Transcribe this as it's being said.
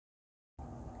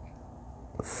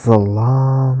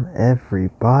Salam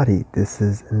everybody, this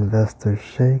is Investor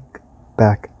Shake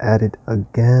back at it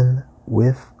again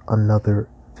with another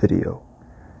video.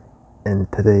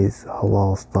 And today's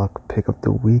halal stock pick of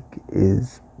the week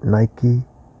is Nike,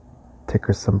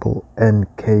 ticker symbol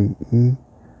NKE.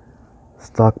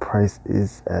 Stock price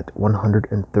is at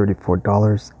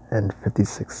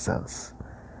 $134.56.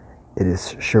 It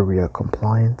is Sharia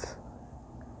compliant,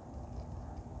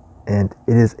 and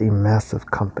it is a massive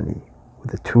company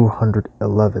with a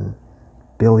 $211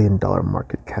 billion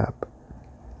market cap,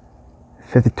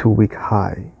 52-week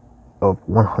high of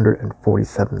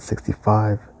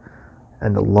 147.65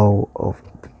 and a low of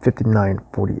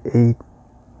 59.48.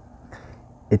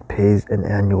 It pays an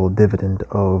annual dividend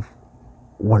of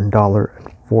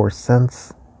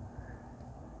 $1.04.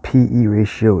 PE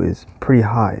ratio is pretty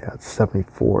high at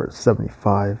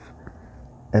 74.75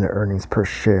 and earnings per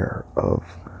share of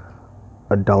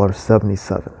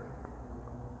 $1.77.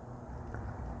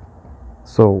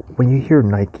 So when you hear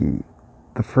Nike,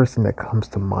 the first thing that comes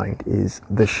to mind is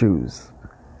the shoes.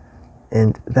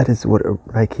 And that is what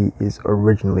Nike is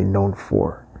originally known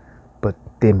for. But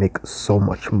they make so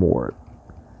much more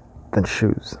than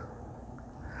shoes.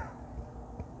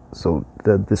 So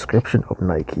the description of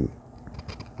Nike,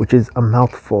 which is a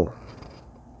mouthful,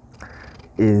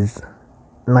 is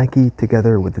Nike,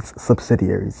 together with its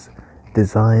subsidiaries,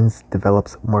 designs,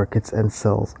 develops, markets, and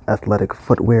sells athletic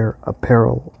footwear,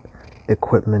 apparel,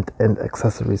 equipment, and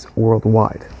accessories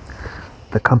worldwide.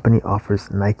 The company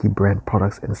offers Nike brand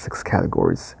products in 6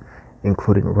 categories,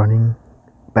 including running,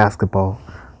 basketball,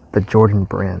 the Jordan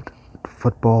brand,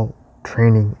 football,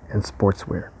 training, and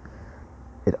sportswear.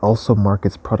 It also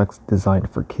markets products designed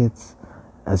for kids,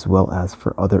 as well as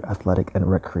for other athletic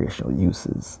and recreational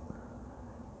uses.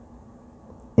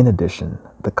 In addition,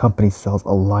 the company sells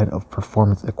a line of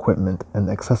performance equipment and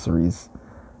accessories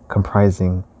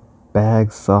comprising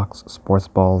bags, socks, sports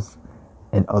balls,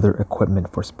 and other equipment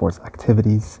for sports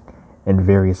activities, and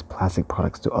various plastic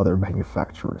products to other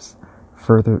manufacturers.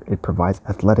 Further, it provides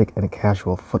athletic and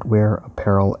casual footwear,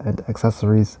 apparel, and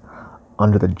accessories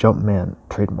under the Jumpman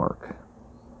trademark.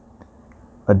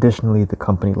 Additionally, the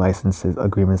company licenses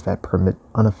agreements that permit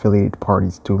unaffiliated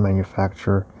parties to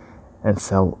manufacture and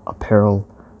sell apparel,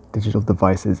 digital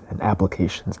devices, and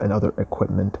applications and other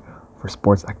equipment for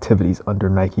sports activities under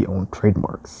Nike-owned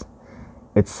trademarks.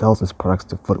 It sells its products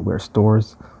to footwear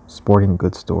stores, sporting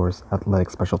goods stores, athletic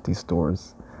specialty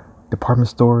stores, department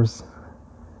stores,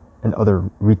 and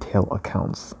other retail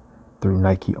accounts through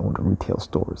Nike-owned retail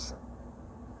stores.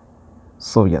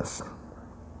 So yes,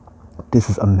 this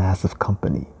is a massive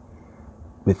company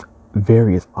with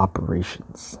various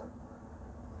operations,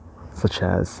 such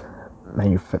as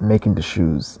making the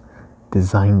shoes,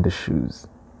 designing the shoes,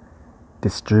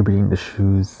 distributing the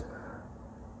shoes,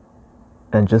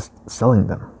 and just selling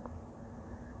them.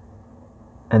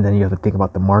 And then you have to think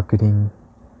about the marketing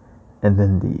and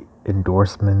then the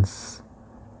endorsements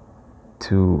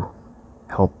to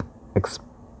help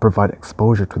provide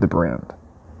exposure to the brand.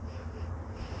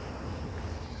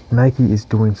 Nike is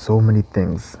doing so many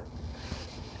things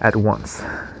at once,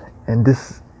 and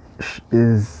this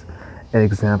is an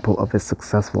example of a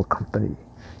successful company.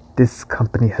 This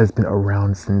company has been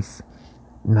around since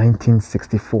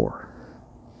 1964.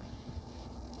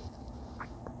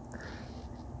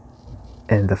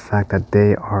 And the fact that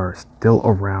they are still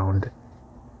around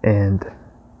and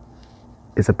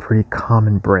is a pretty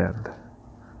common brand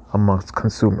amongst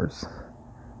consumers,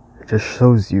 it just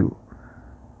shows you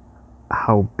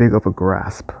how big of a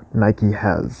grasp Nike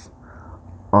has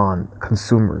on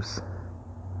consumers,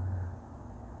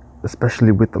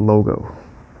 especially with the logo.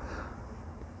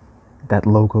 That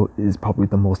logo is probably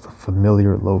the most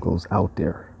familiar logos out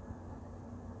there.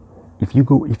 If you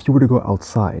were to go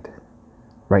outside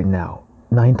right now,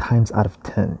 9 times out of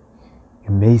 10, you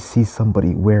may see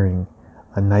somebody wearing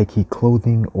a Nike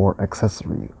clothing or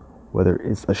accessory, whether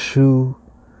it's a shoe,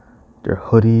 their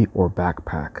hoodie, or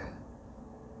backpack.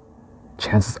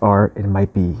 Chances are it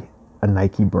might be a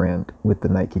Nike brand with the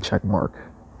Nike check mark.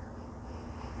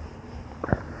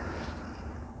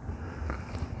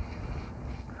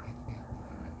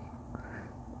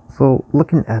 So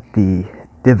looking at the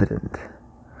dividend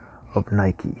of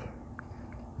Nike,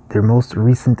 their most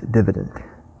recent dividend,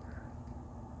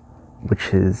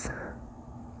 which is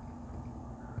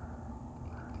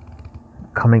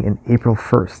coming in April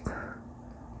 1st,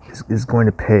 is going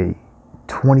to pay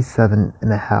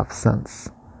 27.5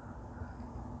 cents.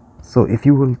 So if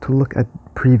you were to look at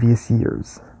previous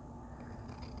years,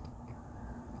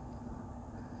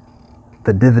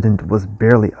 the dividend was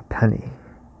barely a penny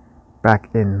back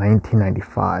in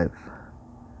 1995.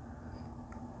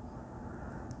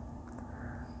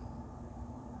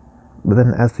 But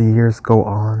then as the years go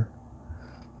on,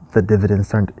 the dividends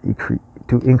start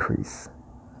to increase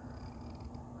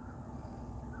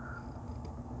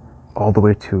all the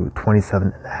way to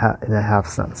 27.5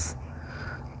 cents.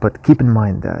 But keep in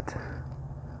mind that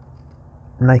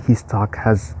Nike stock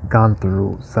has gone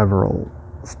through several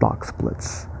stock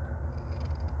splits.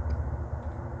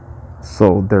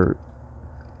 So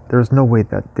there's no way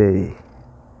that they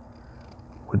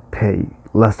would pay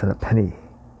less than a penny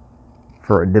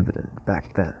for a dividend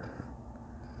back then.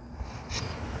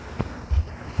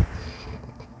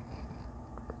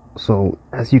 So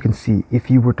as you can see, if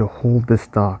you were to hold this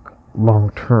stock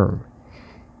long term,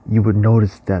 you would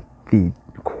notice that the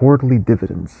quarterly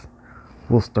dividends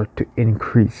will start to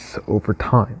increase over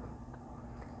time,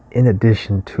 in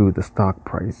addition to the stock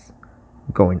price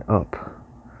going up.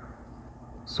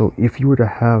 So if you were to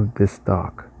have this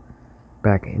stock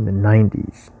back in the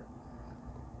 90s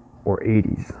or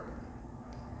 80s,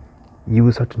 you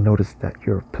would start to notice that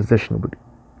your position would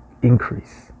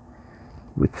increase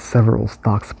with several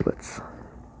stock splits,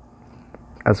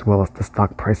 as well as the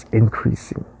stock price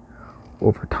increasing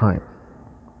over time.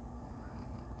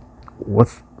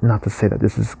 What's not to say that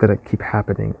this is going to keep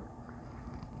happening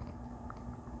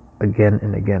again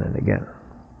and again and again.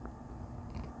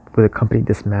 With a company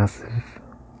this massive,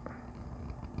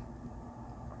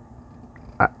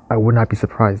 I would not be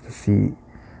surprised to see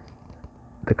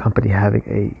the company having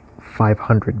a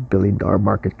 $500 billion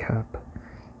market cap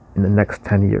in the next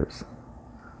 10 years.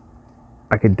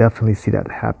 I could definitely see that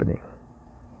happening.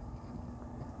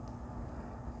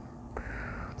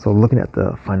 So looking at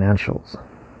the financials,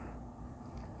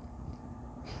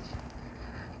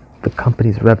 the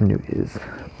company's revenue is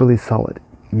really solid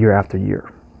year after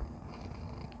year.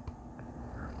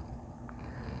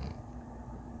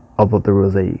 Although there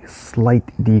was a slight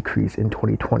decrease in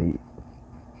 2020.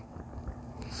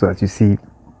 So as you see,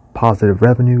 positive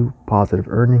revenue, positive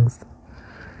earnings.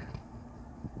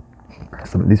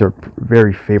 These are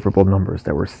very favorable numbers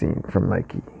that we're seeing from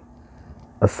Nike.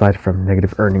 Aside from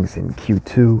negative earnings in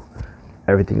Q2,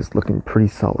 everything is looking pretty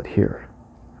solid here.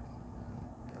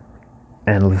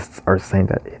 Analysts are saying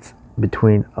that it's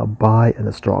between a buy and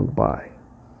a strong buy,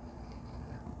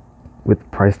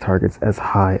 with price targets as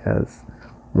high as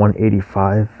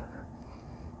 185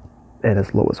 and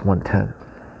as low as 110.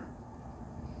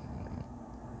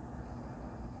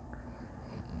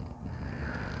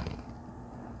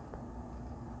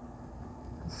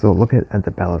 So looking at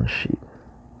the balance sheet,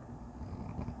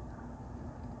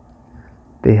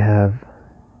 they have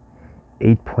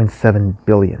 8.7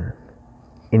 billion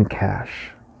in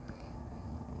cash,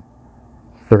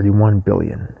 31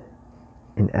 billion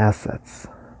in assets,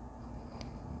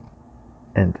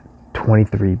 and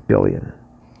 23 billion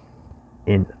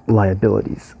in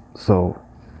liabilities. So,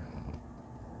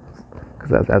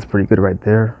 because that's pretty good right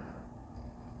there.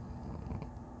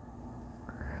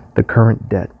 The current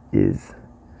debt is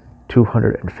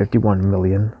 251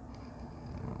 million,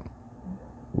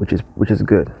 which is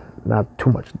good, not too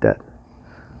much debt.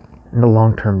 And the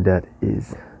long-term debt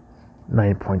is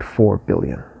 9.4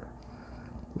 billion,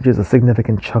 which is a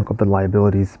significant chunk of the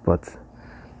liabilities, but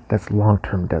that's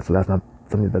long-term debt, so that's not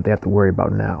something that they have to worry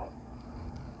about now.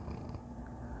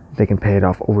 They can pay it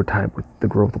off over time with the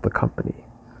growth of the company.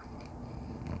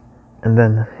 And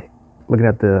then looking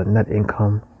at the net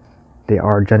income, they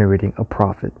are generating a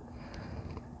profit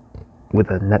with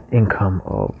a net income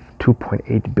of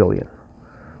 2.8 billion.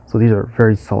 So these are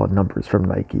very solid numbers from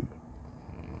Nike.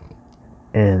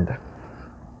 And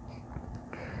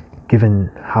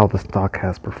given how the stock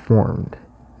has performed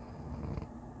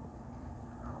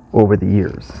over the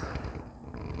years,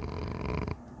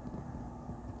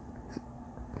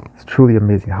 it's truly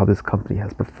amazing how this company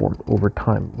has performed over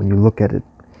time when you look at it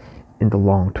in the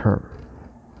long term.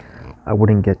 I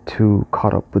wouldn't get too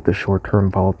caught up with the short-term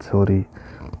volatility,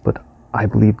 but I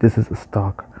believe this is a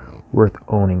stock worth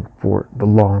owning for the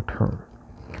long term,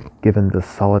 given the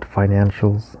solid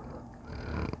financials,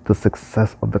 the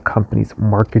success of the company's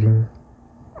marketing,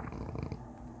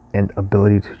 and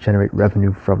ability to generate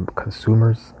revenue from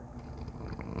consumers,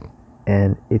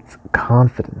 and its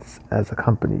confidence as a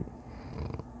company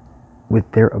with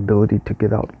their ability to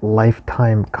give out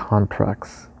lifetime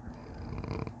contracts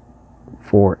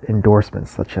for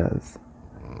endorsements, such as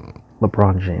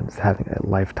LeBron James having a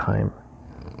lifetime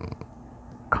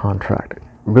contract,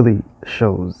 really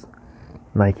shows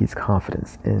Nike's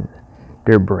confidence in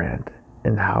their brand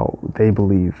and how they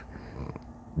believe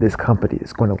this company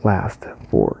is going to last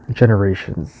for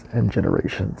generations and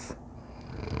generations.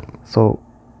 So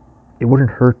it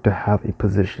wouldn't hurt to have a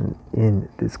position in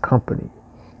this company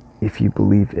if you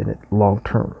believe in it long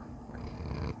term.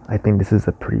 I think this is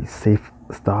a pretty safe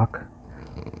stock.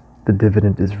 The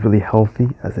dividend is really healthy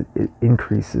as it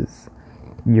increases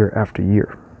year after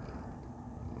year.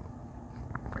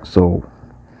 So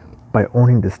by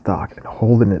owning this stock and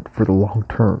holding it for the long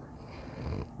term,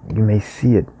 you may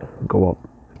see it go up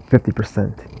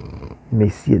 50%. You may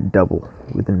see it double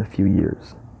within a few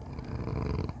years.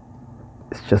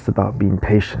 It's just about being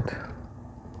patient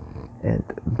and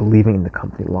believing in the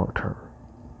company long term.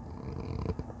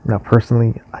 Now,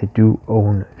 personally, I do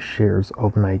own shares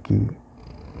of Nike,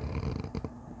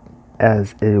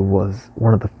 as it was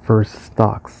one of the first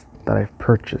stocks that I've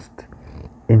purchased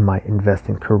in my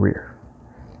investing career,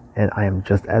 and I am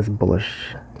just as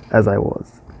bullish as I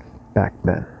was back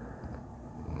then.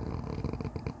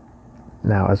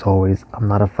 Now, as always, I'm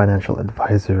not a financial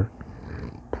advisor.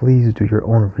 Please do your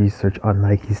own research on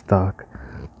Nike stock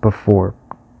before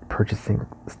purchasing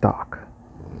stock.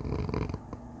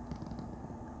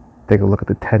 Take a look at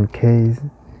the 10Ks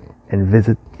and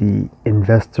visit the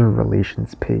investor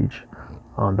relations page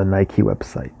on the Nike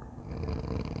website.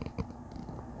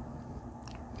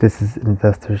 This is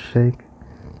Investor Shake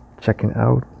checking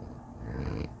out.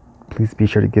 Please be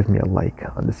sure to give me a like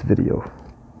on this video.